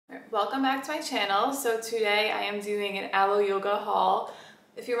Welcome back to my channel. So today I am doing an AloYoga haul.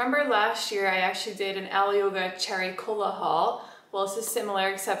 If you remember last year, I actually did an AloYoga cherry cola haul. Well, this is similar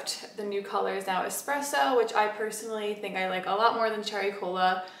except the new color is now espresso, which I personally think I like a lot more than cherry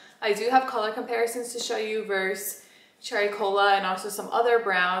cola. I do have color comparisons to show you versus cherry cola and also some other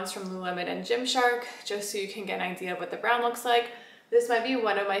browns from Lululemon and Gymshark, just so you can get an idea of what the brown looks like. This might be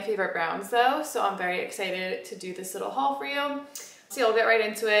one of my favorite browns though, so I'm very excited to do this little haul for you. So I'll get right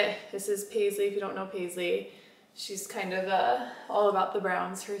into it. This is Paisley, if you don't know Paisley. She's kind of all about the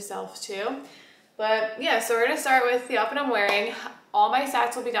browns herself too. But yeah, so we're gonna start with the outfit I'm wearing. All my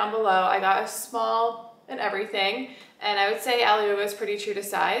stats will be down below. I got a small and everything, and I would say AloYoga is pretty true to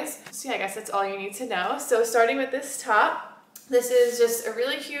size. So yeah, I guess that's all you need to know. So starting with this top, this is just a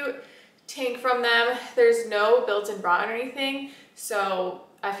really cute tank from them. There's no built-in bra or anything, so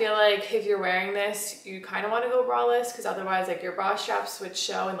I feel like if you're wearing this, you kind of want to go braless because otherwise like your bra straps would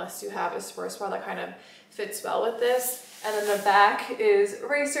show unless you have a sports bra that kind of fits well with this. And then the back is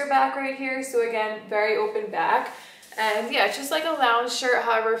racer back right here, so again, very open back. And yeah, it's just like a lounge shirt.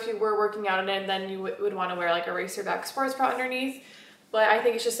 However, if you were working out in it, then you would want to wear like a racer back sports bra underneath. But I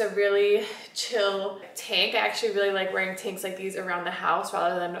think it's just a really chill tank. I actually really like wearing tanks like these around the house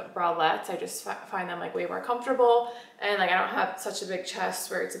rather than bralettes. I just find them like way more comfortable, and like I don't have such a big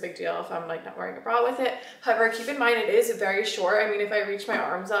chest where it's a big deal if I'm like not wearing a bra with it. However, keep in mind it is very short. I mean, if I reach my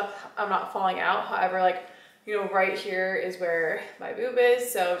arms up, I'm not falling out. However, like, you know, right here is where my boob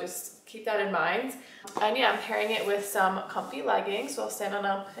is, so just keep that in mind. And yeah, I'm pairing it with some comfy leggings, so I'll stand on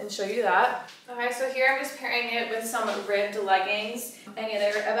up and show you that. Okay, so here I'm just pairing it with some ribbed leggings, and yeah,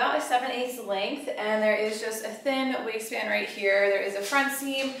 they're about a 7/8 length, and there is just a thin waistband right here. There is a front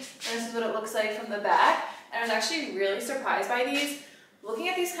seam, and this is what it looks like from the back. And I was actually really surprised by these. Looking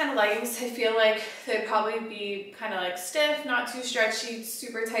at these kind of leggings, I feel like they'd probably be kind of like stiff, not too stretchy,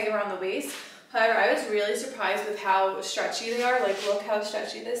 super tight around the waist. However, I was really surprised with how stretchy they are. Like, look how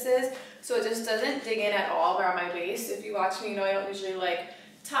stretchy this is. So it just doesn't dig in at all around my waist. If you watch me, you know I don't usually like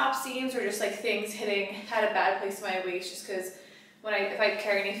top seams or just like things hitting at a bad place in my waist, just because if I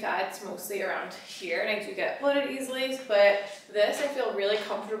carry any fat, it's mostly around here, and I do get bloated easily. But this I feel really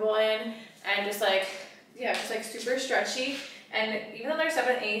comfortable in, and just like, yeah, just like super stretchy. And even though they're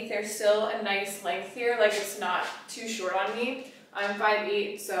 7/8, there's still a nice length here. Like, it's not too short on me. I'm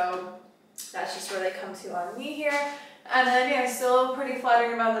 5'8", so that's just where they come to on me here. And then yeah, still pretty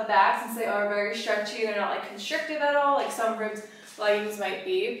flattering about the back since they are very stretchy. They're not like constrictive at all like some ribbed leggings might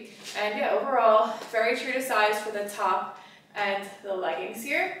be. And yeah, overall very true to size for the top and the leggings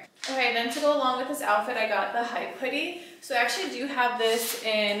here. Okay, and then to go along with this outfit, I got the Hype hoodie. So I actually do have this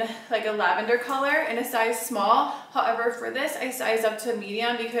in like a lavender color in a size small. However, for this I sized up to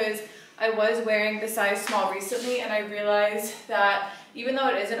medium because I was wearing the size small recently, and I realized that even though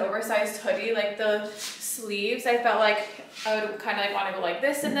it is an oversized hoodie, like the sleeves, I felt like I would kind of like want to go like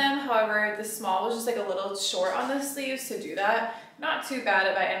this in them. However, the small was just like a little short on the sleeves to do that. Not too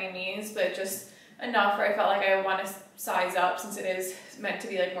bad by any means, but just enough where I felt like I want to size up since it is meant to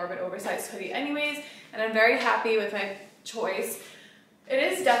be like more of an oversized hoodie anyways. And I'm very happy with my choice. It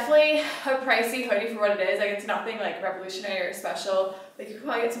is definitely a pricey hoodie for what it is. Like, it's nothing like revolutionary or special. Like, you could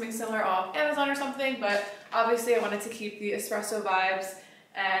probably get something similar off Amazon or something, but obviously I wanted to keep the espresso vibes,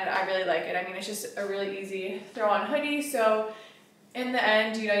 and I really like it. I mean, it's just a really easy throw-on hoodie, so in the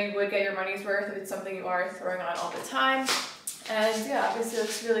end, you know, you would get your money's worth if it's something you are throwing on all the time. And yeah, obviously it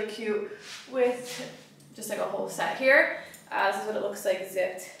looks really cute with just like a whole set here. This is what it looks like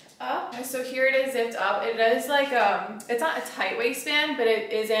zipped up. And so here it is zipped up. It is like, it's not a tight waistband, but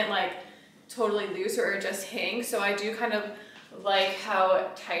it isn't like totally loose or just hang. So I do kind of like how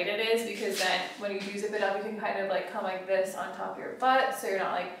tight it is, because then when you do zip it up, you can kind of like come like this on top of your butt, so you're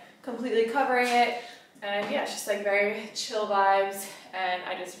not like completely covering it. And yeah, it's just like very chill vibes, and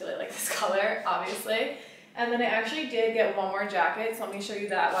I just really like this color, obviously. And then I actually did get one more jacket, so let me show you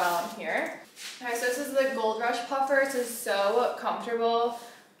that while I'm here. Okay, so this is the Gold Rush puffer. This is so comfortable.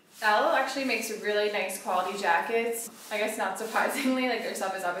 Alo actually makes really nice quality jackets. I guess not surprisingly, like their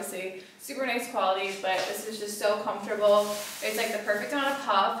stuff is obviously super nice quality, but this is just so comfortable. It's like the perfect amount of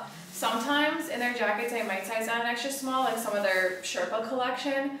puff. Sometimes in their jackets I might size down an extra small, like some of their Sherpa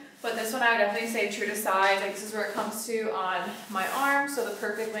collection, but this one I would definitely say true to size. Like, this is where it comes to on my arm, so the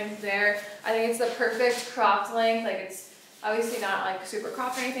perfect length there. I think it's the perfect cropped length. Like, it's obviously not like super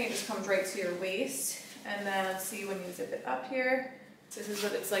cropped or anything, it just comes right to your waist. And then let's see when you zip it up here. This is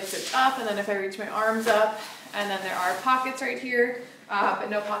what it's like zipped up, and then if I reach my arms up, and then there are pockets right here, but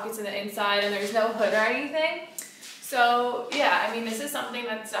no pockets in the inside, and there's no hood or anything. So yeah, I mean, this is something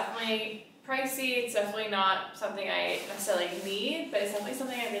that's definitely pricey. It's definitely not something I necessarily need, but it's definitely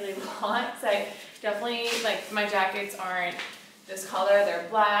something I really want. So I definitely, like, my jackets aren't this color, they're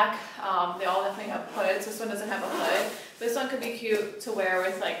black. They all definitely have hoods. This one doesn't have a hood. This one could be cute to wear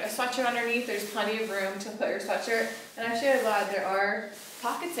with like a sweatshirt underneath. There's plenty of room to put your sweatshirt. And actually I'm glad there are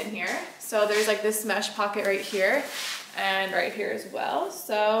pockets in here. So there's like this mesh pocket right here and right here as well.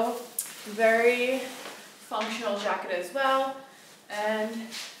 So very functional jacket as well. And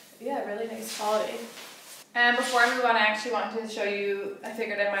yeah, really nice quality. And before I move on, I actually wanted to show you, I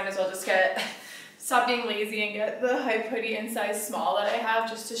figured I might as well just stop being lazy and get the hype hoodie in size small that I have,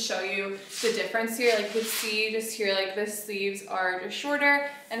 just to show you the difference here. Like you can see just here, like the sleeves are just shorter.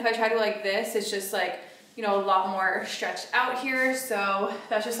 And if I try to like this, it's just like, you know, a lot more stretched out here. So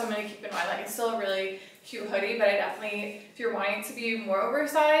that's just something to keep in mind. Like it's still a really cute hoodie, but I definitely, if you're wanting to be more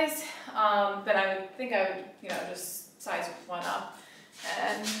oversized, then I would think I would, you know, just size one up.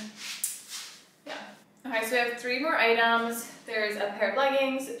 And yeah. Okay, so we have 3 more items. There's a pair of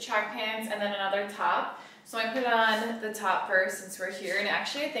leggings, track pants, and then another top. So I put on the top first since we're here, and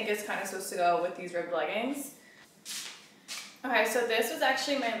actually I think it's kind of supposed to go with these ribbed leggings. Okay, so this was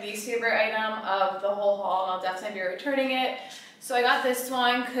actually my least favorite item of the whole haul, and I'll definitely be returning it. So I got this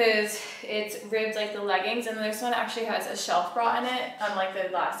one because it's ribbed like the leggings, and this one actually has a shelf bra in it, unlike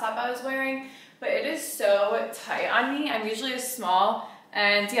the last top I was wearing. But it is so tight on me. I'm usually a small.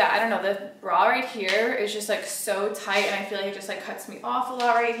 And yeah, I don't know, the bra right here is just like so tight, and I feel like it just like cuts me off a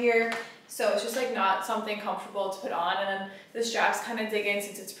lot right here. So it's just like not something comfortable to put on. And then the straps kind of dig in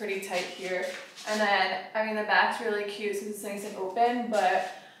since it's pretty tight here. And then, I mean, the back's really cute since it's nice and open,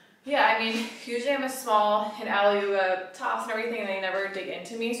 but yeah, I mean, usually I'm a small in AloYoga tops and everything, and they never dig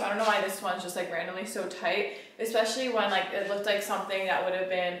into me. So I don't know why this one's just like randomly so tight, especially when like it looked like something that would have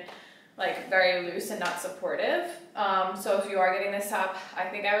been like very loose and not supportive. So if you are getting this top, I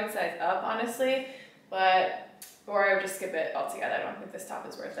think I would size up honestly, or I would just skip it altogether. I don't think this top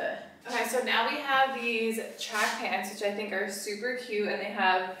is worth it. Okay, so now we have these track pants, which I think are super cute, and they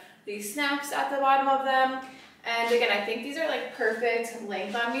have these snaps at the bottom of them. And again, I think these are like perfect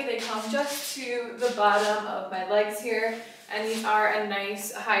length on me. They come just to the bottom of my legs here. And these are a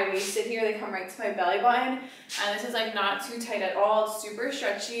nice high-waisted here. They come right to my belly button. And this is like not too tight at all. It's super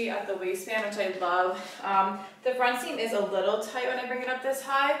stretchy at the waistband, which I love. The front seam is a little tight when I bring it up this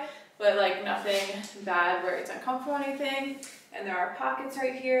high, but like nothing bad where it's uncomfortable or anything. And there are pockets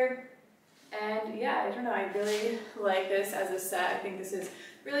right here. And yeah, I don't know, I really like this as a set. I think this is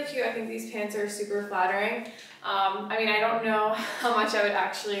really cute. I think these pants are super flattering. I mean, I don't know how much I would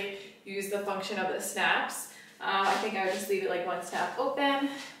actually use the function of the snaps. I think I would just leave it like one snap open,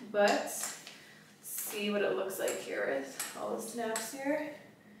 but see what it looks like here with all the snaps here.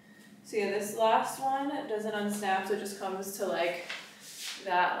 So yeah, this last one doesn't unsnap, so it just comes to like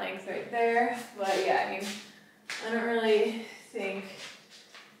that length right there. But yeah, I mean, I don't really think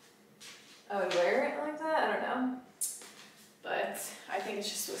I would wear it like that, I don't know. But I think it's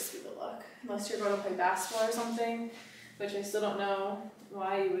just supposed to be the look, unless you're going to play basketball or something, which I still don't know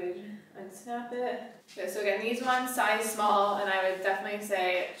why you would unsnap it. Okay, so again, these ones size small, and I would definitely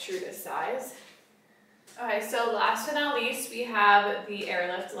say true to size. Okay, so last but not least, we have the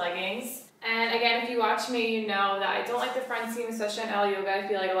airlift leggings. And again, if you watch me, you know that I don't like the front seam, especially on AloYoga. I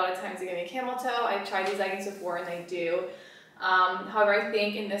feel like a lot of times they give me camel toe. I've tried these leggings before and they do. However, I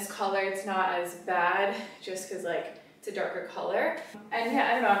think in this color, it's not as bad, just because like it's a darker color. And yeah,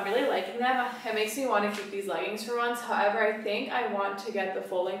 I don't know, I'm really liking them. It makes me want to keep these leggings for once. However, I think I want to get the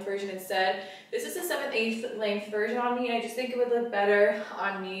full length version instead. This is the 7/8 length version on me, and I just think it would look better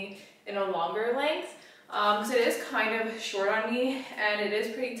on me in a longer length. Because it is kind of short on me, and it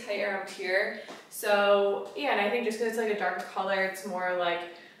is pretty tight around here. So yeah, and I think just because it's like a darker color, it's more like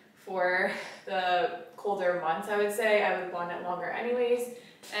for the colder months, I would say. I would want it longer anyways.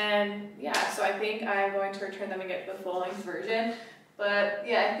 And yeah, so I think I'm going to return them and get the full length version. But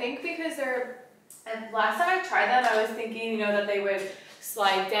yeah, I think because and last time I tried them, I was thinking, you know, that they would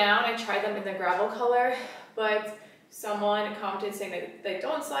slide down. I tried them in the gravel color, but someone commented saying that they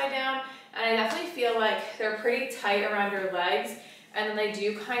don't slide down. And I definitely feel like they're pretty tight around your legs, and then they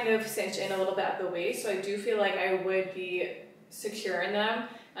do kind of cinch in a little bit at the waist. So I do feel like I would be secure in them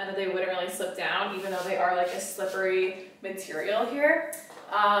and that they wouldn't really slip down, even though they are like a slippery material here.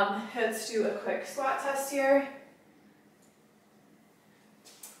 Let's do a quick squat test here.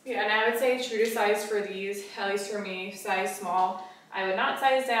 Yeah, and I would say true to size for these, at least for me, size small. I would not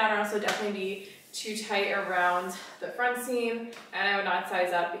size down, or also definitely be too tight around the front seam, and I would not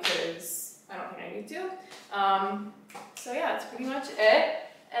size up because I don't think I need to. So yeah, that's pretty much it.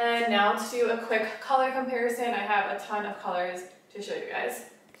 And now to do a quick color comparison. I have a ton of colors to show you guys.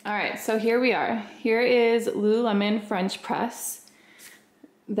 All right, so here we are. Here is Lululemon French Press.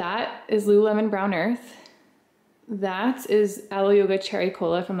 that is Lululemon Brown Earth. That is AloYoga Cherry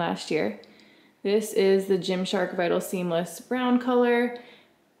Cola from last year. This is the Gymshark Vital Seamless brown color.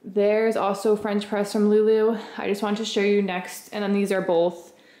 There's also French press from Lulu. I just want to show you next, and then these are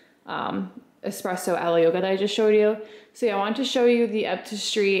both espresso AloYoga that I just showed you. So yeah, I want to show you the Up to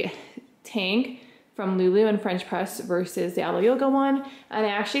Street tank from Lulu and French press versus the AloYoga one. And I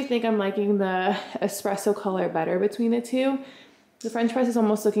actually think I'm liking the espresso color better between the two. The French press is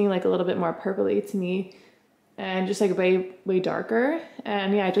almost looking like a little bit more purpley to me and just like way darker.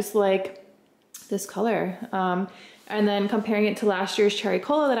 And yeah, I just like this color. And then comparing it to last year's Cherry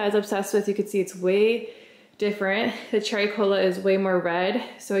Cola that I was obsessed with, you could see it's way different. The Cherry Cola is way more red.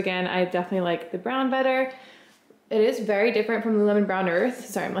 So again, I definitely like the brown better. It is very different from Lululemon Brown Earth.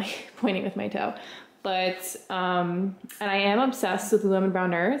 Sorry, I'm like pointing with my toe. But, and I am obsessed with Lululemon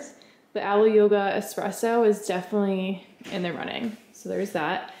Brown Earth. The AloYoga Espresso is definitely in the running. So there's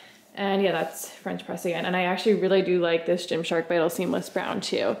that. And yeah, that's French press again. And I actually really do like this Gymshark Vital Seamless Brown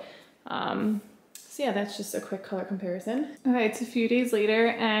too. So yeah, that's just a quick color comparison. Okay, it's a few days later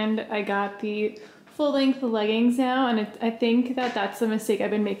and I got the full length leggings now. And I think that that's the mistake I've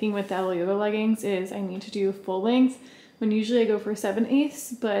been making with the AloYoga leggings is I need to do full length when usually I go for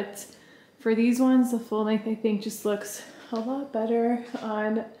 7/8. But for these ones, the full length I think just looks a lot better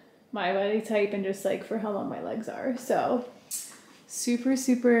on my body type and just like for how long my legs are. So super,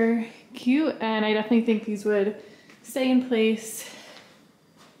 super cute. And I definitely think these would stay in place.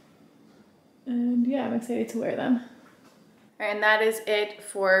 And yeah, I'm excited to wear them. All right, and that is it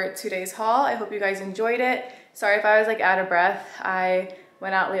for today's haul. I hope you guys enjoyed it. Sorry if I was like out of breath. I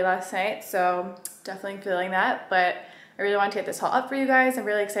went out late last night, so definitely feeling that. But I really want to get this haul up for you guys. I'm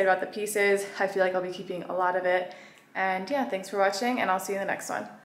really excited about the pieces. I feel like I'll be keeping a lot of it. And yeah, thanks for watching, and I'll see you in the next one.